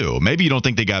did too. Maybe you don't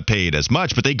think they got paid as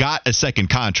much, but they got a second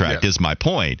contract, is my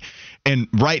point. And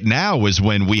right now is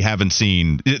when we haven't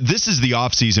seen – this is the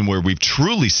offseason where we've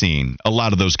truly seen a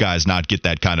lot of those guys not get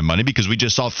that kind of money, because we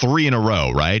just saw 3 in a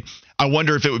row, right? I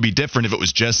wonder if it would be different if it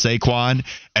was just Saquon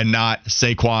and not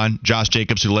Saquon, Josh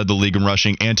Jacobs, who led the league in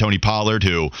rushing, and Tony Pollard,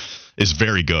 who is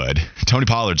very good. Tony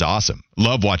Pollard's awesome.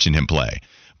 Love watching him play.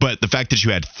 But the fact that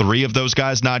you had 3 of those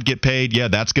guys not get paid,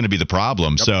 that's going to be the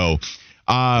problem. Yep. So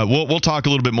we'll talk a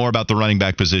little bit more about the running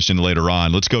back position later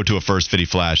on. Let's go to a first Fitty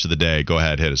flash of the day. Go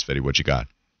ahead, hit us, Fitty. What you got?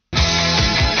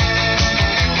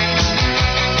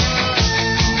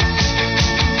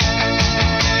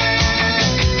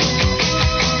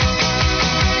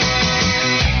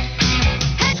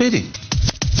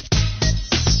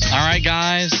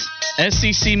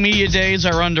 SEC Media Days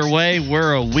are underway.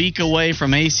 We're a week away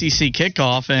from ACC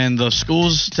kickoff, and the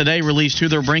schools today released who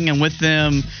they're bringing with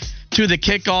them to the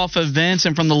kickoff events.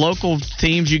 And from the local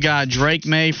teams, you got Drake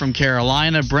May from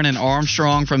Carolina, Brennan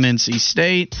Armstrong from NC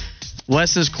State,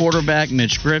 Wes's quarterback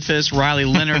Mitch Griffiths, Riley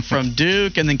Leonard from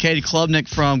Duke, and then Katie Klubnik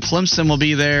from Clemson will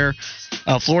be there.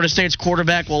 Florida State's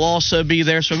quarterback will also be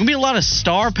there. So there's going to be a lot of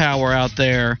star power out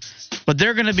there. But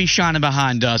they're going to be shining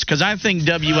behind us because I think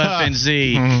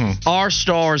WFNZ, our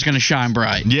star, is going to shine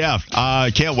bright. Yeah,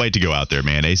 can't wait to go out there,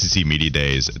 man. ACC Media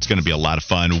Days. It's going to be a lot of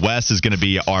fun. Wes is going to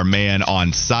be our man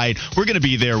on site. We're going to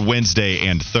be there Wednesday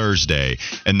and Thursday.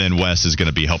 And then Wes is going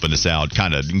to be helping us out,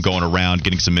 kind of going around,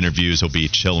 getting some interviews. He'll be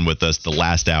chilling with us the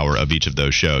last hour of each of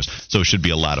those shows. So it should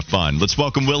be a lot of fun. Let's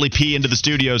welcome Willie P. into the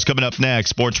studios. Coming up next,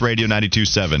 Sports Radio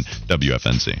 92.7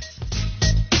 WFNZ.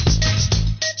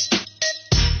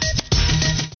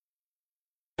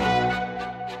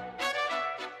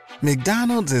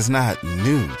 McDonald's is not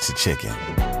new to chicken.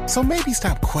 So maybe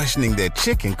stop questioning their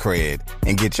chicken cred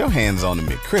and get your hands on the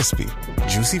McCrispy.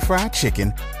 Juicy fried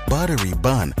chicken, buttery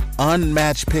bun,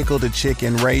 unmatched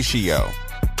pickle-to-chicken ratio.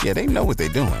 Yeah, they know what they're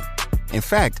doing. In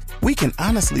fact, we can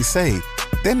honestly say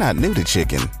they're not new to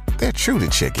chicken. They're true to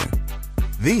chicken.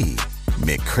 The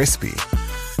McCrispy.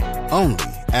 Only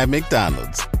at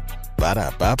McDonald's.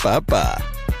 Ba-da-ba-ba-ba.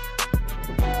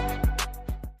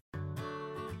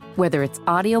 Whether it's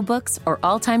audiobooks or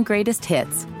all-time greatest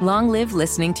hits, long live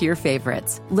listening to your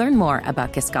favorites. Learn more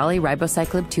about Kisqali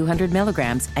Ribociclib 200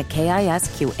 milligrams at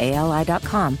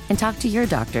KISQALI.com and talk to your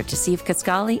doctor to see if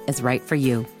Kisqali is right for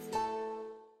you.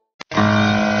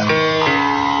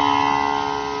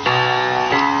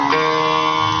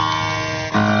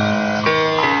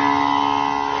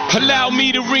 Allow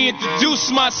me to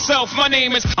reintroduce myself. My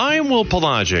name is... I'm Will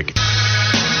Pelagic.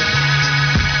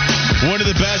 One of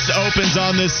the best opens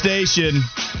on this station.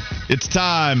 It's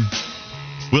time.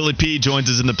 Willie P. joins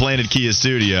us in the Planet Kia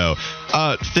studio.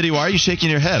 Fitty, why are you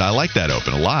shaking your head? I like that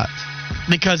open a lot.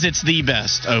 Because it's the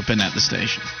best open at the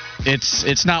station.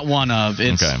 It's not one of.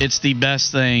 It's the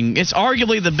best thing. It's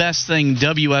arguably the best thing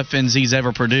WFNZ's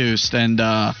ever produced. And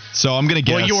so I'm going to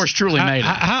guess. Well, yours truly made it.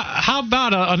 How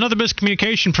about another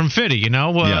miscommunication from Fitty? You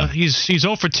know, he's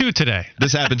 0 for 2 today.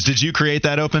 This happens. Did you create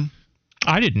that open?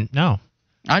 I didn't. No.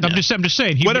 I'm just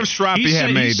saying. What if Strappy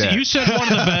had made that? You said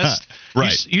one of the best.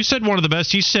 Right. You said one of the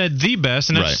best. He said the best.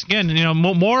 And that's, again,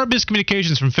 more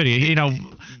miscommunications from Fitty.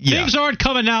 Things aren't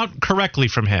coming out correctly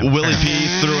from him.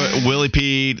 Willie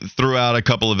P. threw out a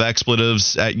couple of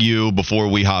expletives at you before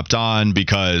we hopped on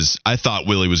because I thought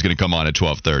Willie was going to come on at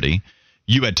 12:30.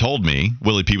 You had told me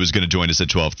Willie P. was going to join us at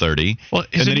 12:30,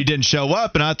 and then he didn't show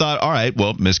up, and I thought, all right,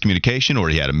 well, miscommunication, or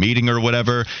he had a meeting or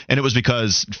whatever, and it was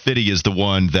because Fitty is the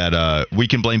one that we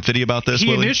can blame Fitty about this, He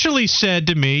Willie? initially said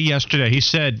to me yesterday, he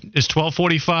said, is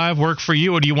 12:45 work for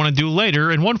you, or do you want to do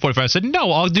later in 1:45? I said,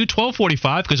 no, I'll do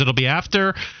 12:45 because it'll be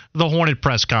after the Hornet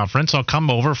press conference. I'll come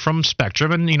over from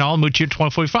Spectrum, and, I'll move to you at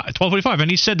 12:45.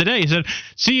 And he said today, he said,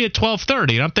 see you at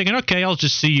 12:30. And I'm thinking, okay, I'll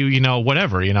just see you,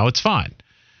 whatever, it's fine.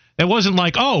 It wasn't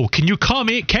like, oh, can you come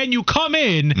in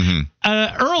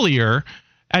earlier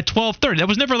at 12:30? That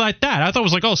was never like that. I thought it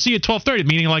was like, oh, see you at 12:30,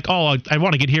 meaning like, oh, I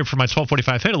want to get here for my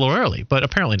 12:45 hit a little early, but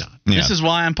apparently not. Yeah. This is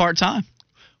why I'm part-time.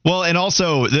 Well, and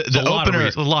also the opener,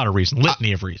 a lot of reasons,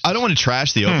 litany of reasons. I don't want to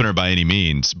trash the opener by any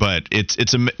means, but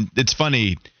it's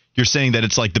funny. You're saying that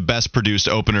it's like the best produced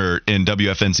opener in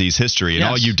WFNZ's history, and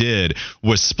all you did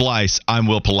was splice "I'm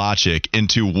Will Pelagic"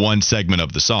 into one segment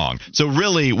of the song. So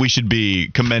really, we should be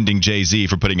commending Jay-Z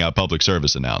for putting out public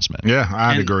service announcement. Yeah,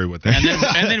 I'd agree with that.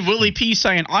 And then Willie P.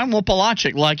 saying, "I'm Will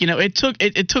Pelagic." Like, it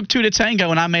took two to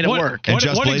tango, and I made it work. And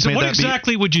what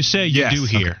exactly would you say you do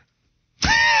here?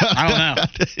 I don't know.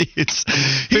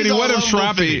 What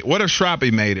if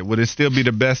Strappy made it? Would it still be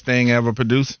the best thing ever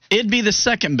produced? It'd be the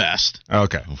second best.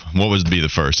 Okay. What would be the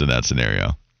first in that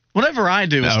scenario? Whatever I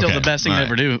do is still the best thing to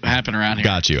ever do happen around here.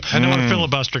 Got you. I don't want to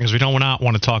filibustering because we don't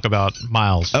want to talk about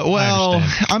Miles.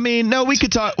 No, we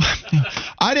could talk.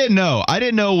 I didn't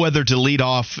know whether to lead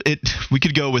off it. We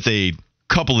could go with a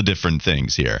couple of different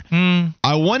things here.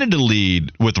 I wanted to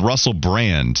lead with Russell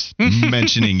Brand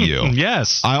mentioning you.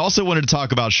 Yes. I also wanted to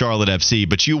talk about Charlotte FC,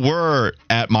 but you were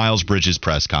at Miles Bridges'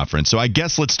 press conference. So I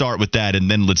guess let's start with that,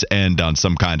 and then let's end on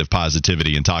some kind of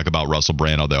positivity and talk about Russell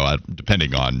Brand, although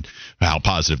depending on how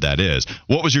positive that is.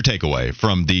 What was your takeaway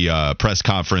from the press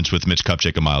conference with Mitch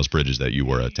Kupchak and Miles Bridges that you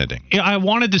were attending? Yeah, I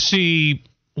wanted to see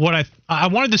I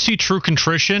wanted to see true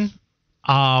contrition.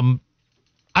 I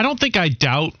don't think I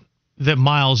doubt that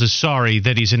Miles is sorry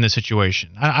that he's in this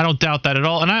situation. I don't doubt that at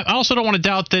all. And I also don't want to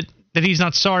doubt that he's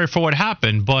not sorry for what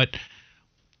happened. But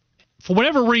for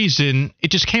whatever reason,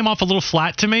 it just came off a little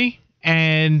flat to me.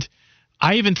 And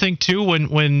I even think, too,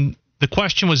 when the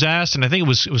question was asked, and I think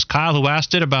it was Kyle who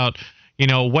asked it about,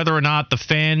 whether or not the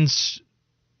fans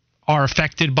are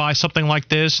affected by something like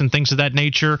this and things of that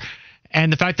nature,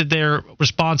 and the fact that their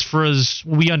response was,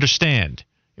 we understand.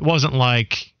 It wasn't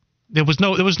like there was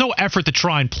no effort to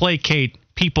try and placate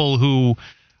people who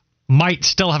might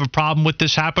still have a problem with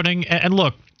this happening. And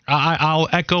look, I'll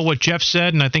echo what Jeff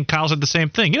said, and I think Kyle said the same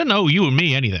thing. You don't know you and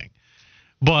me anything.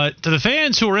 But to the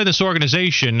fans who are in this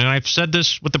organization, and I've said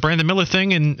this with the Brandon Miller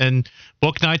thing, and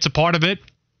Book Night's a part of it,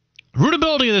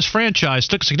 rootability of this franchise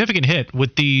took a significant hit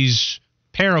with these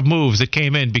pair of moves that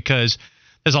came in, because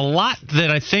there's a lot that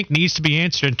I think needs to be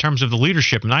answered in terms of the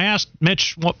leadership. And I asked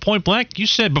Mitch point blank, you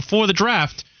said before the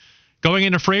draft, going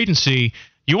into free agency,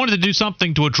 you wanted to do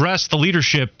something to address the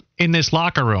leadership in this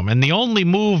locker room. And the only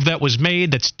move that was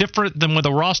made that's different than when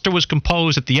the roster was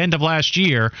composed at the end of last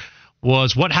year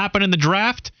was what happened in the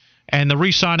draft and the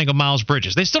re-signing of Miles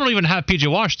Bridges. They still don't even have P.J.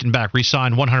 Washington back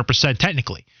re-signed 100%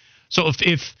 technically. So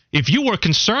if you were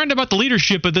concerned about the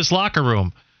leadership of this locker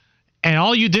room, and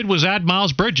all you did was add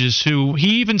Miles Bridges, who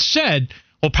he even said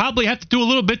will probably have to do a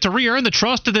little bit to re-earn the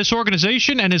trust of this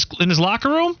organization and in his locker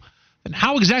room, then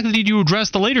how exactly did you address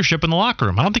the leadership in the locker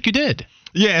room? I don't think you did.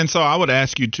 Yeah, and so I would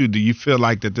ask you, too, do you feel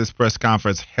like that this press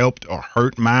conference helped or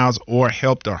hurt Miles, or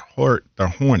helped or hurt the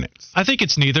Hornets? I think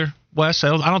it's neither, Wes. I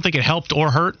don't think it helped or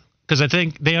hurt, because I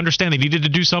think they understand they needed to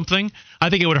do something. I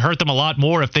think it would hurt them a lot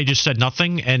more if they just said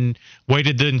nothing and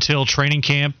waited until training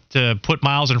camp to put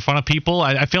Miles in front of people.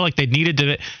 I feel like they needed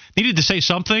to say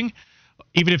something,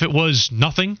 even if it was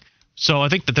nothing. So I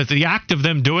think that the act of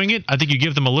them doing it, I think you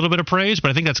give them a little bit of praise,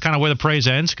 but I think that's kind of where the praise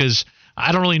ends, because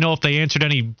I don't really know if they answered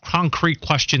any concrete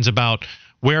questions about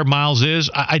where Miles is.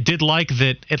 I did like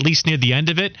that at least near the end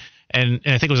of it, and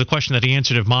I think it was a question that he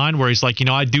answered of mine, where he's like,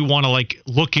 I do want to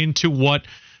look into what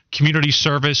community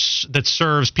service that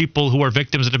serves people who are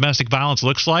victims of domestic violence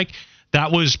looks like.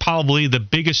 That was probably the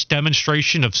biggest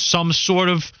demonstration of some sort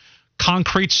of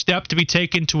concrete step to be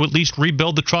taken to at least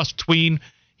rebuild the trust between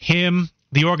him,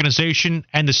 the organization,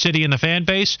 and the city and the fan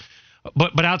base.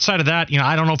 But outside of that,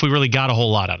 I don't know if we really got a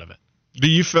whole lot out of it. Do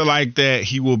you feel like that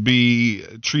he will be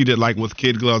treated like with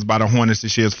kid gloves by the Hornets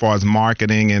this year as far as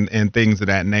marketing and things of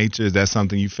that nature? Is that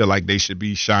something you feel like they should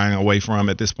be shying away from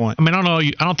at this point? I mean, I don't know.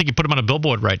 I don't think you put him on a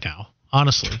billboard right now,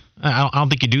 honestly. I don't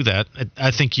think you do that.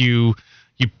 I think you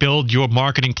build your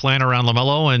marketing plan around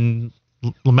LaMelo and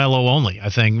LaMelo only. I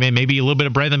think maybe a little bit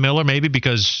of Brandon Miller, maybe,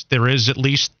 because there is at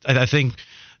least, I think,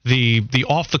 the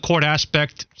off-the-court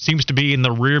aspect seems to be in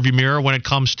the rearview mirror when it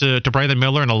comes to Brandon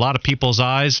Miller in a lot of people's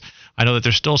eyes. I know that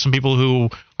there's still some people who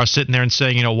are sitting there and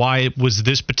saying, why was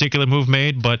this particular move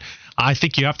made? But I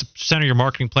think you have to center your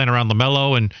marketing plan around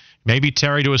LaMelo and maybe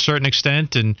Terry to a certain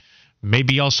extent, and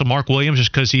maybe also Mark Williams,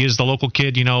 just because he is the local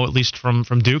kid, at least from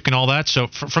Duke and all that. So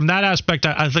from that aspect,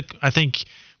 I think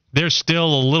there's still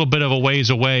a little bit of a ways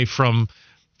away from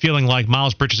feeling like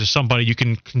Miles Bridges is somebody you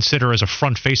can consider as a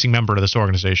front-facing member of this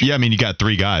organization. Yeah, I mean, you got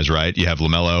three guys, right? You have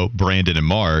LaMelo, Brandon, and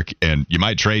Mark, and you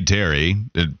might trade Terry.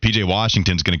 P.J.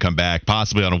 Washington's going to come back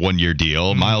possibly on a one-year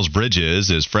deal. Mm-hmm. Miles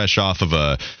Bridges is fresh off of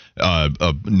a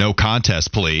no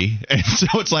contest plea. And so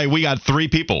it's like we got three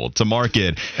people to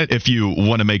market if you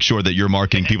want to make sure that you're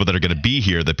marketing people that are going to be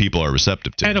here that people are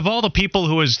receptive to. And of all the people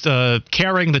who is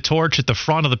carrying the torch at the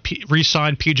front of the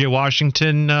re-signed P.J.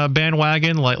 Washington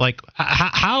bandwagon,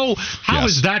 how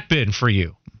has that been for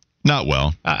you? Not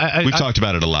well. We've talked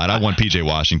about it a lot. I want P.J.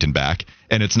 Washington back,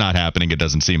 and it's not happening. It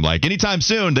doesn't seem like anytime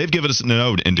soon. They've given us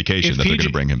no indication that they're going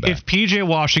to bring him back. If P.J.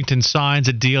 Washington signs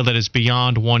a deal that is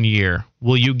beyond 1 year,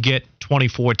 will you get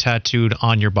 24 tattooed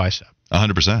on your bicep?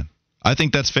 100%. I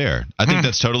think that's fair. I think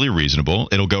that's totally reasonable.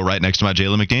 It'll go right next to my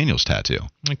Jalen McDaniels tattoo.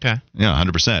 Okay. Yeah,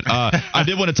 100%. I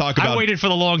did want to talk about... I waited for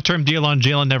the long-term deal on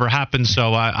Jalen. Never happened,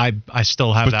 so I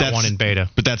still have that one in beta.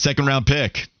 But that second-round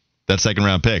pick...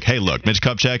 Hey, look, Mitch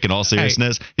Kupchak, in all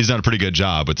seriousness, he's done a pretty good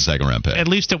job with the second-round pick. At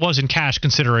least it wasn't cash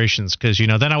considerations, because,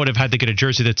 then I would have had to get a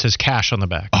jersey that says cash on the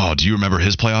back. Oh, do you remember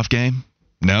his playoff game?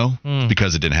 No?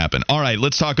 Because it didn't happen. All right,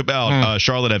 let's talk about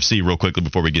Charlotte FC real quickly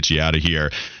before we get you out of here.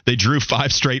 They drew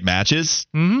 5 straight matches.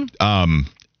 Mm-hmm.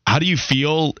 How do you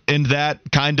feel in that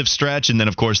kind of stretch? And then,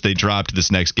 of course, they dropped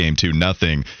this next game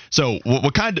 2-0. So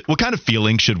what kind of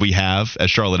feeling should we have as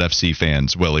Charlotte FC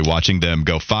fans, Willie, watching them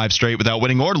go 5 straight without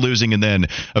winning or losing, and then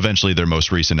eventually their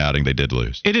most recent outing they did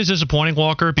lose? It is disappointing,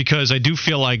 Walker, because I do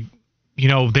feel like,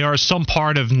 there are some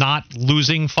part of not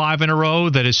losing 5 in a row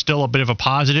that is still a bit of a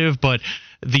positive, but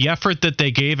the effort that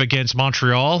they gave against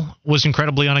Montreal was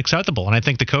incredibly unacceptable. And I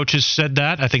think the coaches said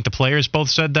that. I think the players both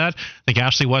said that. I think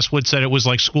Ashley Westwood said it was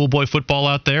like schoolboy football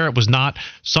out there. It was not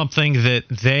something that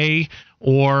they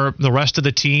or the rest of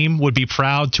the team would be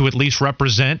proud to at least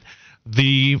represent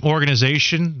the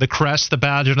organization, the crest, the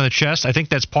badge on the chest. I think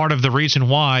that's part of the reason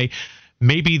why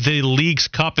maybe the League's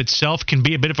Cup itself can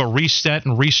be a bit of a reset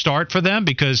and restart for them,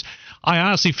 because I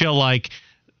honestly feel like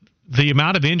the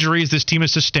amount of injuries this team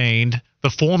has sustained, the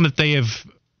form that they have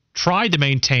tried to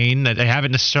maintain that they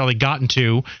haven't necessarily gotten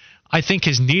to, I think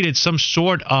has needed some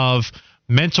sort of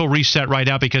mental reset right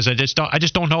now, because I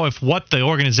just don't know if what the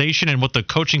organization and what the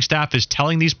coaching staff is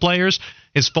telling these players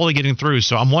is fully getting through.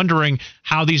 So I'm wondering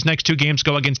how these next two games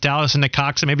go against Dallas and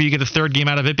Necaxa. Maybe you get a third game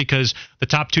out of it because the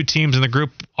top two teams in the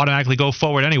group automatically go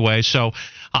forward anyway. So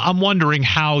I'm wondering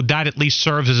how that at least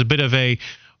serves as a bit of a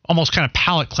almost kind of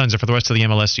palate cleanser for the rest of the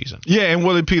MLS season. Yeah, and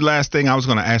Willie P., last thing I was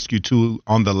going to ask you, too,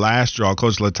 on the last draw,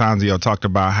 Coach Lattanzio talked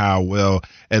about how, well,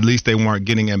 at least they weren't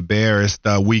getting embarrassed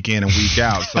week in and week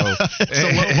out. So it's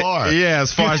a low bar. Yeah,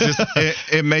 as far as just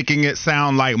it making it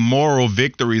sound like moral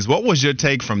victories. What was your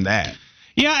take from that?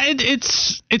 Yeah,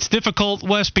 it's difficult,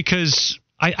 Wes, because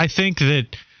I think that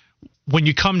when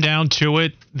you come down to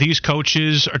it, these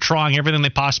coaches are trying everything they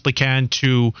possibly can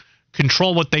to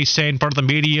control what they say in front of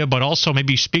the media, but also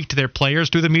maybe speak to their players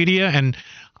through the media. And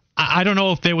I don't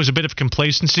know if there was a bit of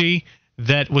complacency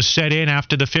that was set in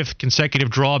after the fifth consecutive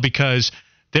draw, because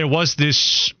there was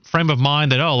this frame of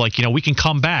mind that, we can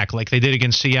come back like they did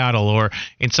against Seattle or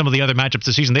in some of the other matchups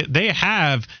this season. They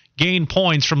have gained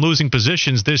points from losing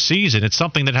positions this season. It's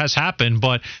something that has happened,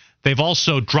 but they've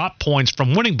also dropped points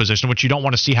from winning position, which you don't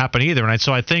want to see happen either. And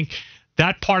so I think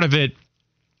that part of it,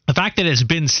 the fact that it's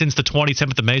been since the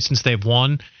 27th of May since they've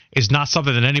won, is not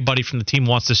something that anybody from the team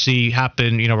wants to see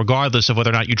happen, regardless of whether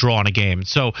or not you draw in a game.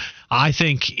 So I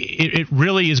think it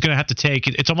really is going to have to take,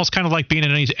 it's almost kind of like being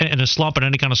in a slump in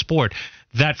any kind of sport.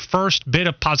 That first bit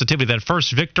of positivity, that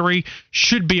first victory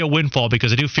should be a windfall,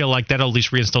 because I do feel like that'll at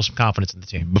least reinstill some confidence in the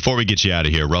team. Before we get you out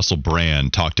of here, Russell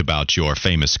Brand talked about your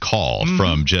famous call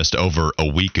from just over a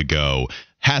week ago.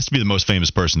 Has to be the most famous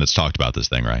person that's talked about this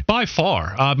thing, right? By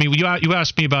far. I mean, you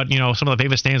asked me about some of the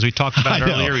famous names we talked about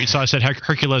earlier. So I said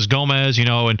Herculez Gomez,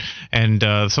 and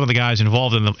some of the guys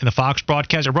involved in the Fox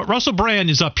broadcast. Russell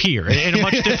Brand is up here in a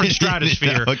much different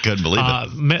stratosphere. I couldn't believe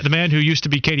it. The man who used to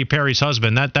be Katy Perry's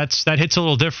husband. That hits a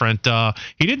little different.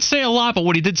 He didn't say a lot, but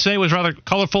what he did say was rather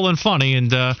colorful and funny.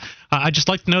 And I just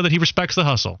like to know that he respects the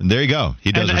hustle. And there you go.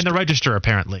 He does. And the register,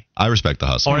 apparently. I respect the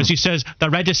hustle. Or as he says, the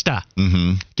register.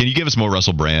 Mm-hmm. Can you give us more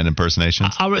Russell Brand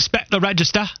impersonations? I respect the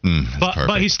register.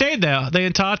 But he stayed there the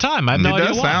entire time. I have no idea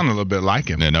why. It does sound a little bit like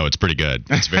him. No, it's pretty good.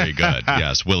 It's very good.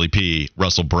 Yes, Willie P.,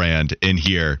 Russell Brand in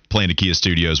here playing at Kia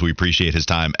Studios. We appreciate his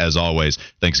time as always.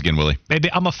 Thanks again, Willie. Maybe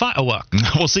I'm a firework.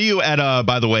 We'll see you at,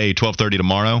 by the way, 12:30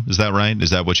 tomorrow. Is that right?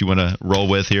 Is that what you want to roll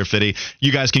with here, Fitty?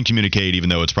 You guys can communicate, even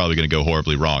though it's probably going to go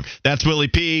horribly wrong. That's Willie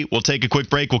P. We'll take a quick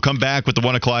break. We'll come back with the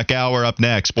 1 o'clock hour up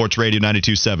next. Sports Radio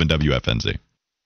 92.7 WFNZ.